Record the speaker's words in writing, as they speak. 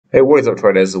Hey, what is up,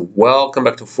 traders? Welcome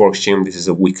back to Forex Gym. This is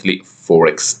a weekly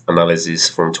Forex analysis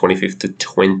from 25th to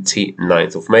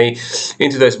 29th of May.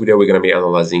 In today's video, we're going to be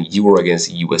analyzing Euro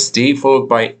against USD, followed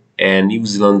by a New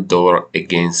Zealand dollar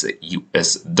against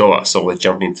US dollar. So let's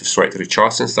jump into straight to the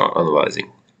charts and start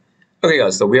analyzing. Okay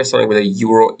guys, so we are starting with a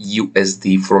Euro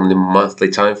USD from the monthly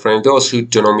time frame. Those who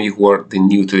don't know me, who are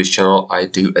new to this channel, I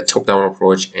do a top-down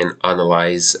approach and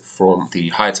analyze from the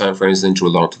high time frames, then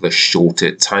drill down to the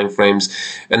shorter time frames,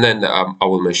 and then I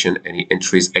will mention any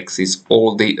entries, exits,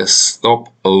 all the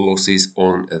stop losses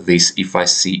on this if I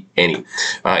see any.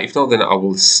 If not, then I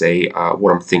will say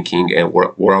what I'm thinking and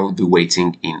what I will be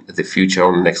waiting in the future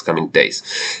on the next coming days.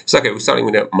 So okay, we're starting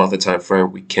with a monthly time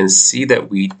frame. We can see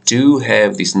that we do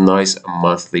have this nice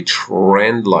monthly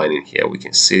trend line in here. We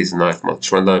can see this nice monthly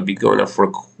trend line been going up for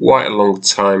quite a long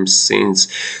time, since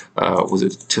was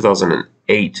it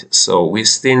 2008. So we're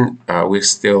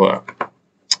still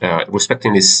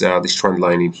respecting this trend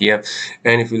line in here.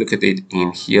 And if we look at it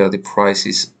in here, the price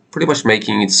is pretty much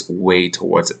making its way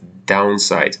towards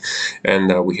downside.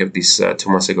 And we have this 2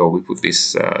 months ago, we put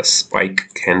this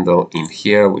spike candle in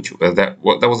here, which that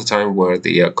was the time where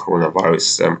the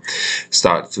coronavirus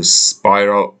started to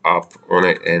spiral up on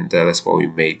it, and that's why we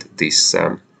made this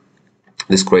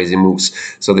these crazy moves.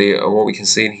 So what we can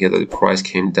see in here, that the price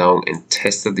came down and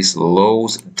tested these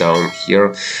lows down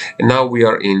here, and now we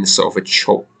are in sort of a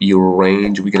choppy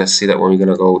range. We're gonna see that when we're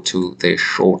gonna go to the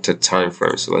shorter time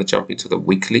frame. So let's jump into the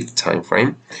weekly time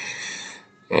frame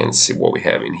and see what we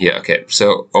have in here. Okay,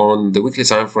 so on the weekly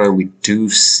time frame, we do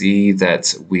see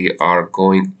that we are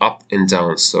going up and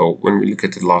down. So when we look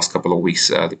at the last couple of weeks,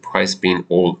 the price been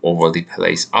all over the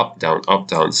place, up, down, up,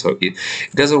 down. So it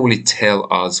doesn't really tell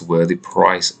us where the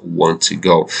price want to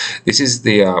go. This is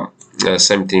the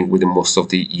same thing with most of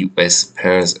the US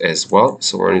pairs as well.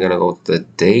 So when we're gonna go to the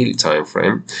daily time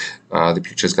frame, the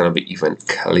picture is gonna be even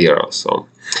clearer. So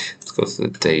let's go to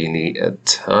the daily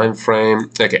time frame.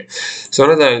 Okay, so on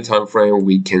the daily time frame,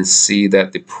 we can see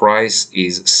that the price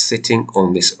is sitting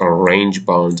on this range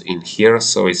bound in here.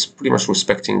 So it's pretty much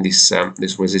respecting this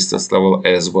this resistance level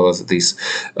as well as this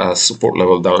support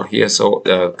level down here. So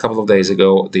a couple of days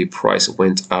ago, the price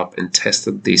went up and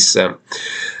tested this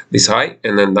this high,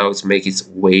 and then now it's making its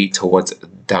way towards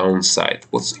downside.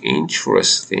 What's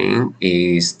interesting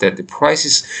is that the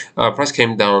price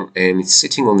came down and it's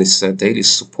sitting on this daily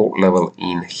support level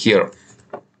in here.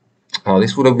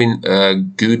 This would have been a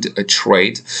good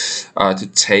trade to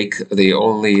take. The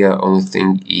only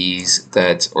thing is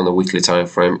that on the weekly time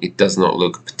frame, it does not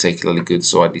look particularly good.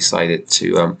 So I decided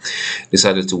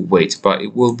to wait, but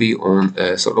it will be on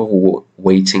a sort of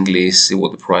waiting list. See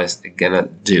what the price is gonna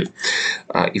do.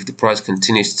 If the price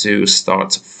continues to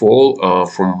start fall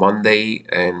from Monday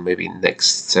and maybe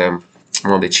next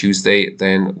Monday, Tuesday,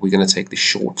 then we're gonna take the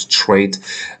short trade,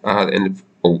 and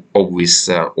obvious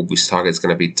target is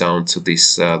going to be down to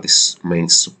this this main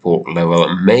support level.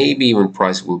 Maybe even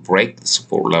price will break the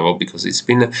support level because it's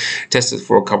been tested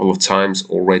for a couple of times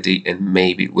already, and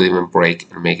maybe it will even break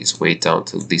and make its way down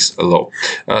to this low.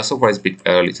 So far it's a bit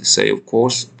early to say, of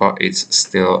course, but it's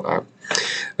still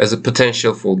there's a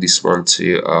potential for this one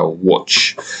to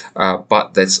watch,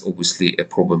 but that's obviously a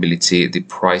probability. The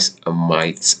price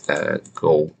might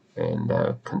go and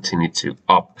continue to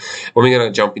up. When we're going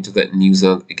to jump into the New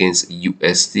Zealand against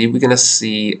USD, we're going to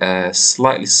see a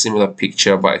slightly similar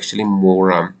picture, but actually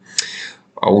more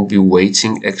I will be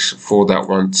waiting for that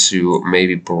one to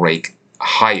maybe break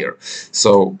higher.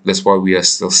 So that's why we are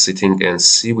still sitting and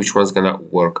see which one's gonna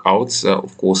work out.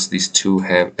 Of course, these two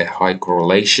have a high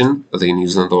correlation, the New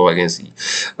Zealand dollar against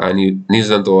New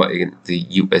Zealand dollar against the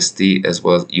USD, as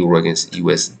well as Euro against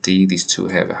USD. These two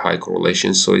have a high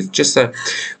correlation, so it's just a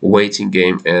waiting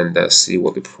game and see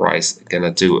what the price is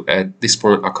gonna do. At this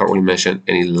point, I can't really mention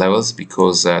any levels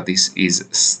because this is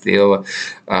still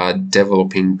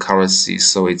developing currency,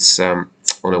 so it's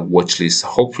on a watch list.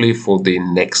 Hopefully for the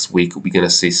next week we're gonna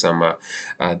see some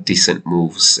decent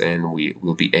moves and we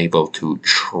will be able to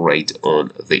trade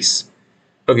on this.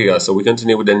 Okay guys, so we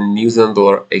continue with the New Zealand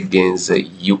dollar against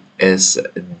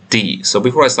USD. So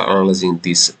before I start analyzing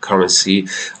this currency,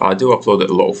 I do upload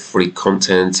a lot of free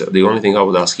content. The only thing I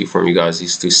would ask you from you guys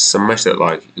is to smash that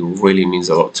like. It really means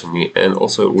a lot to me, and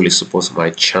also it really supports my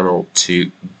channel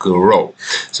to grow.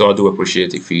 So I do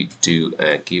appreciate if you do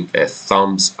give a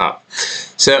thumbs up.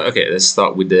 So okay, let's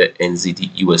start with the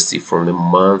Nzdusd from the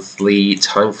monthly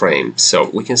time frame. So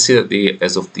we can see that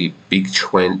as of the big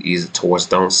trend is towards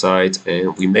downside,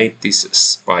 and we made this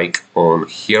spike on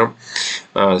here.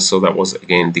 So that was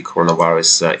again the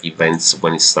coronavirus events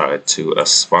when it started to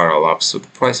spiral up. So the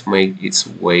price made its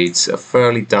way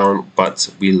fairly down,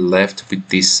 but we left with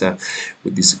this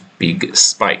big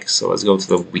spike. So let's go to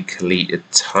the weekly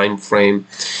time frame.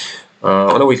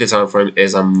 On a weekly time frame,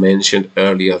 as I mentioned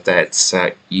earlier,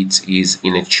 that it is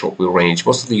in a choppy range.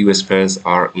 Most of the US pairs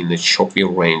are in a choppy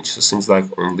range. So it seems like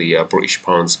only British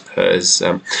pounds pairs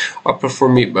are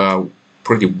performing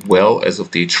pretty well as of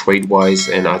the trade wise,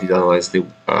 and I did analyze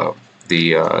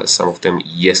some of them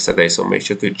yesterday, so make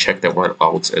sure to check that one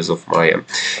out as of my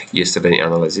yesterday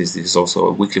analysis. This is also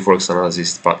a weekly Forex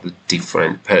analysis, but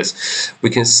different pairs. We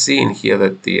can see in here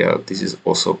that this is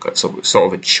also sort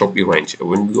of a choppy range.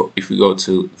 If we go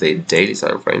to the daily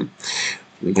time frame,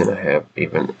 we're gonna have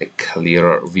even a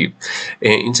clearer view.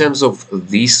 In terms of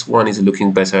this one is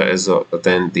looking better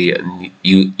than the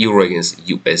euro against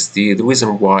USD. The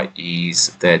reason why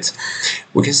is that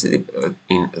we can see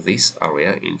in this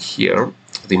area in here,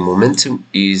 the momentum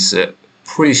is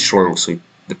pretty strong. So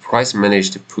the price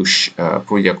managed to push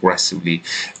pretty aggressively,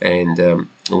 and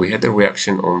we had a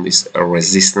reaction on this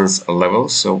resistance level.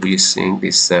 So we're seeing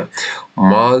this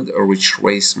mild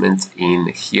retracement in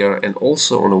here, and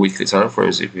also on a weekly time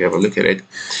frames. If you have a look at it,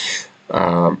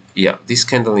 yeah, this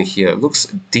candle in here looks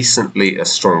decently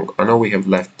strong. I know we have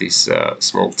left this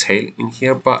small tail in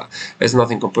here, but there's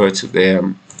nothing compared to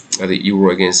the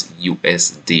euro against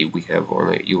USD. We have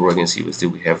on a euro against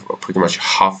USD, we have pretty much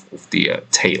half of the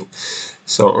tail.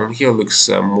 So on here looks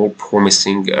more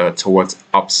promising towards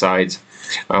upside,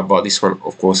 but this one,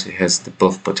 of course, it has the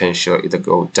both potential either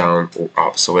go down or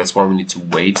up. So that's why we need to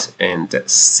wait and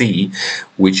see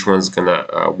which one's gonna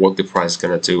what the price is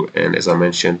gonna do. And as I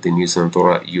mentioned, the New Zealand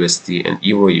dollar USD and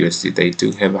euro USD, they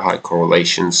do have a high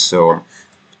correlation. So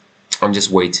I'm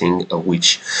just waiting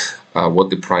what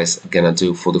the price gonna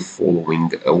do for the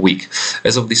following week.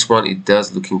 As of this one, it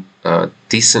does looking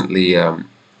decently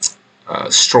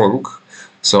strong.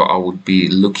 So I would be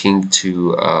looking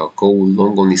to go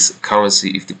long on this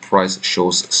currency if the price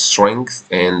shows strength,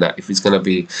 and if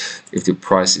the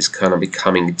price is gonna be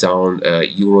coming down,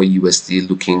 euro USD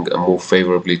looking more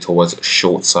favorably towards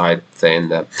short side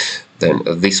than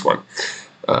this one.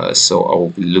 So I will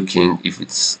be looking, if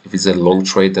it's a long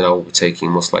trade, then I will be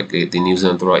taking most likely the New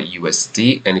Zealand dollar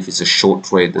USD, and if it's a short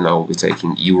trade, then I will be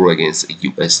taking euro against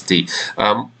USD.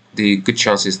 The good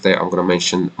chances there, I'm going to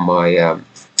mention my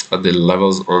the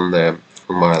levels on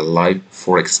my live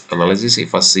Forex analysis.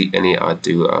 If I see any, I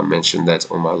do mention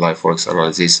that on my live Forex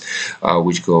analysis,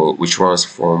 which runs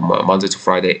from Monday to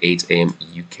Friday, 8 AM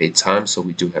UK time. So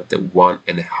we do have the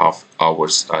 1.5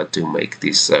 hours to make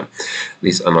this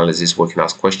analysis, where you can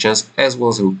ask questions as well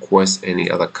as request any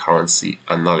other currency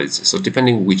analysis. So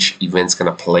depending which event's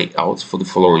gonna play out for the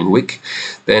following week,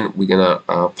 then we're gonna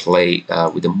play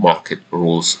with the market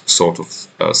rules, sort of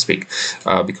speak,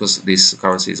 because this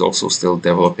currency is also still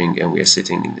developing, and we are sitting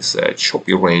in this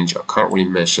choppy range. I can't really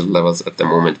mention levels at the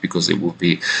moment because it will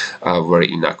be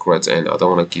very inaccurate, and I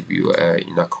don't want to give you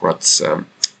inaccurate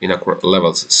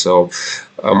levels. So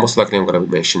most likely I'm going to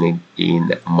be mentioning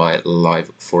in my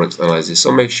live Forex analysis.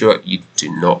 So make sure you do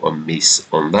not miss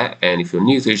on that. And if you're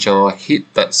new to the channel,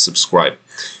 hit that subscribe.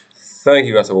 Thank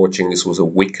you guys for watching. This was a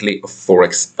weekly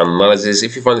Forex analysis.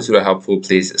 If you find this video helpful,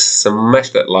 please smash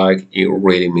that like. It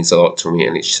really means a lot to me,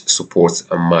 and it supports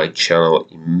my channel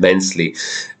immensely.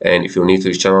 And if you're new to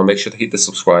this channel, make sure to hit the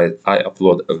subscribe. I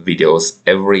upload videos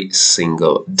every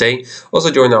single day.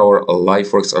 Also join our live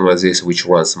Forex analysis, which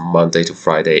runs Monday to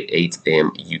Friday, 8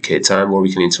 AM UK time, where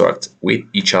we can interact with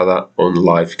each other on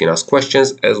live. You can ask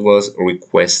questions as well as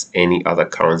request any other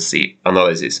currency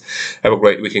analysis. Have a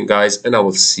great weekend, guys, and I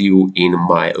will see you in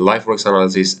my live Forex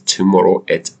analysis tomorrow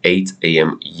at 8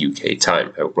 AM UK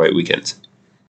time. Have a great weekend.